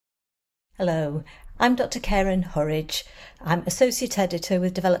Hello, I'm Dr. Karen Horridge. I'm Associate Editor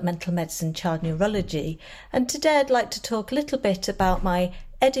with Developmental Medicine Child Neurology, and today I'd like to talk a little bit about my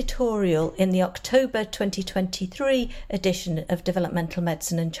editorial in the October 2023 edition of Developmental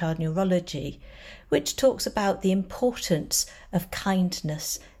Medicine and Child Neurology, which talks about the importance of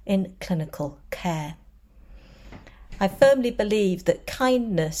kindness in clinical care. I firmly believe that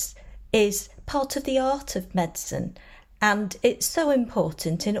kindness is part of the art of medicine, and it's so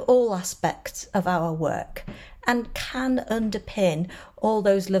important in all aspects of our work and can underpin all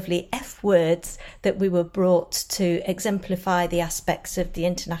those lovely F words that we were brought to exemplify the aspects of the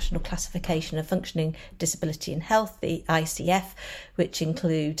International Classification of Functioning Disability and Health, the ICF, which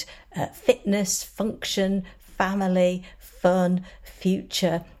include fitness, function, family, fun,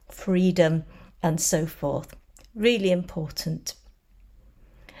 future, freedom, and so forth. Really important.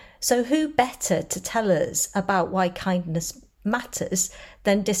 So who better to tell us about why kindness matters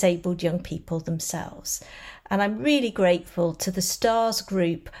than disabled young people themselves? And I'm really grateful to the STARS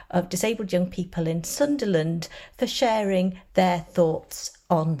group of disabled young people in Sunderland for sharing their thoughts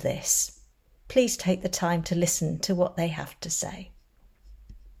on this. Please take the time to listen to what they have to say.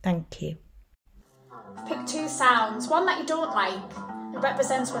 Thank you. Pick two sounds, one that you don't like. It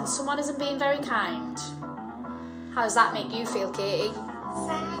represents when someone isn't being very kind. How does that make you feel, Katie?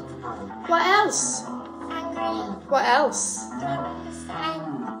 Sad. What else? Angry. What else? Don't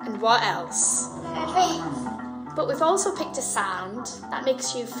understand. And what else? Nervous. But we've also picked a sound that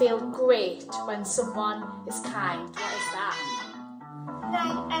makes you feel great when someone is kind. What is that?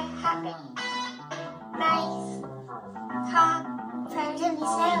 Happy. Nice. Calm. Proud of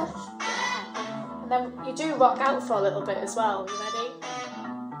yourself. Yeah. And then you do rock out for a little bit as well. You ready?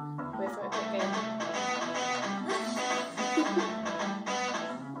 Wait for it to kick in.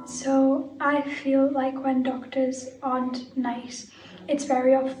 So I feel like when doctors aren't nice, it's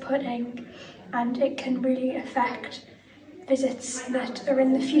very off-putting and it can really affect visits that are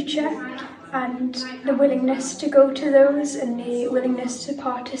in the future and the willingness to go to those and the willingness to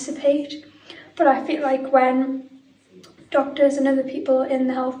participate. But I feel like when doctors and other people in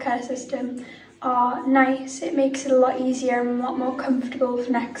the healthcare system are nice, it makes it a lot easier and a lot more comfortable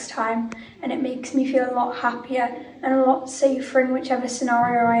for next time, and it makes me feel a lot happier and a lot safer in whichever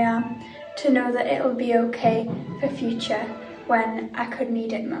scenario I am, to know that it'll be okay for future when I could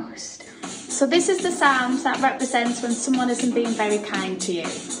need it most. So this is the sound that represents when someone isn't being very kind to you.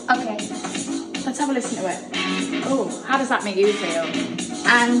 Okay. Let's have a listen to it. Oh, how does that make you feel?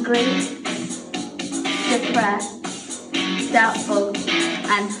 Angry. Depressed. Doubtful.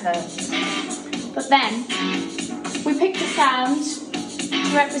 And hurt. But then, we picked a sound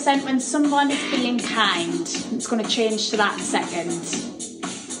to represent when someone is being kind. It's going to change to that in a second.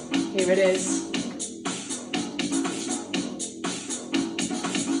 Here it is.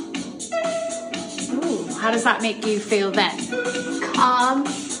 Ooh, how does that make you feel then? Calm.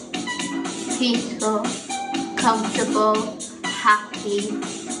 Peaceful. Comfortable. Happy.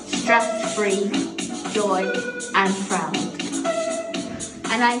 Stress-free. Joy. And proud.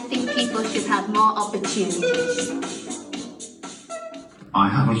 And I think people should have more opportunities. I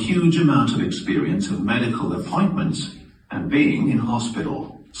have a huge amount of experience of medical appointments and being in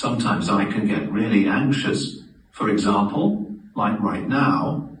hospital. Sometimes I can get really anxious. For example, like right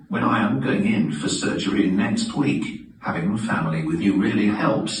now, when I am going in for surgery next week, having family with you really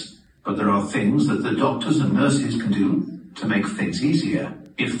helps. But there are things that the doctors and nurses can do to make things easier.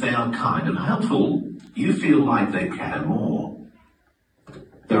 If they are kind and helpful, you feel like they care more.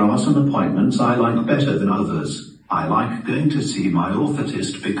 There are some appointments I like better than others. I like going to see my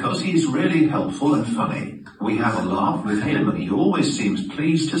orthotist because he's really helpful and funny. We have a laugh with him and he always seems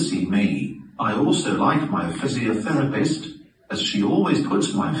pleased to see me. I also like my physiotherapist, as she always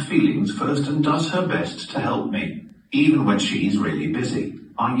puts my feelings first and does her best to help me, even when she's really busy.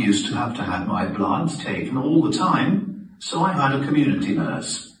 I used to have my bloods taken all the time, so I had a community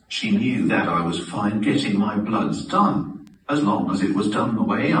nurse. She knew that I was fine getting my bloods done, as long as it was done the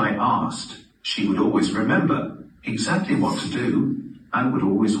way I asked. She would always remember exactly what to do and would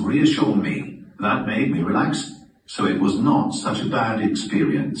always reassure me. That made me relax, so it was not such a bad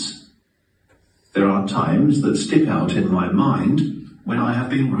experience. There are times that stick out in my mind when I have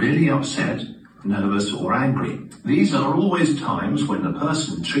been really upset, nervous or angry. These are always times when the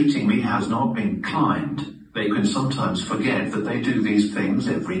person treating me has not been kind. They can sometimes forget that they do these things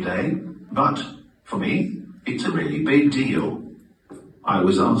every day, but for me, it's a really big deal. I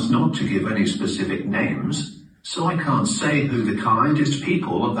was asked not to give any specific names, so I can't say who the kindest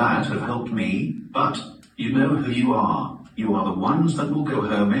people of that have helped me, but you know who you are. You are the ones that will go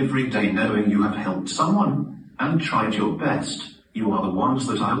home every day knowing you have helped someone and tried your best. You are the ones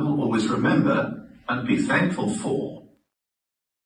that I will always remember and be thankful for.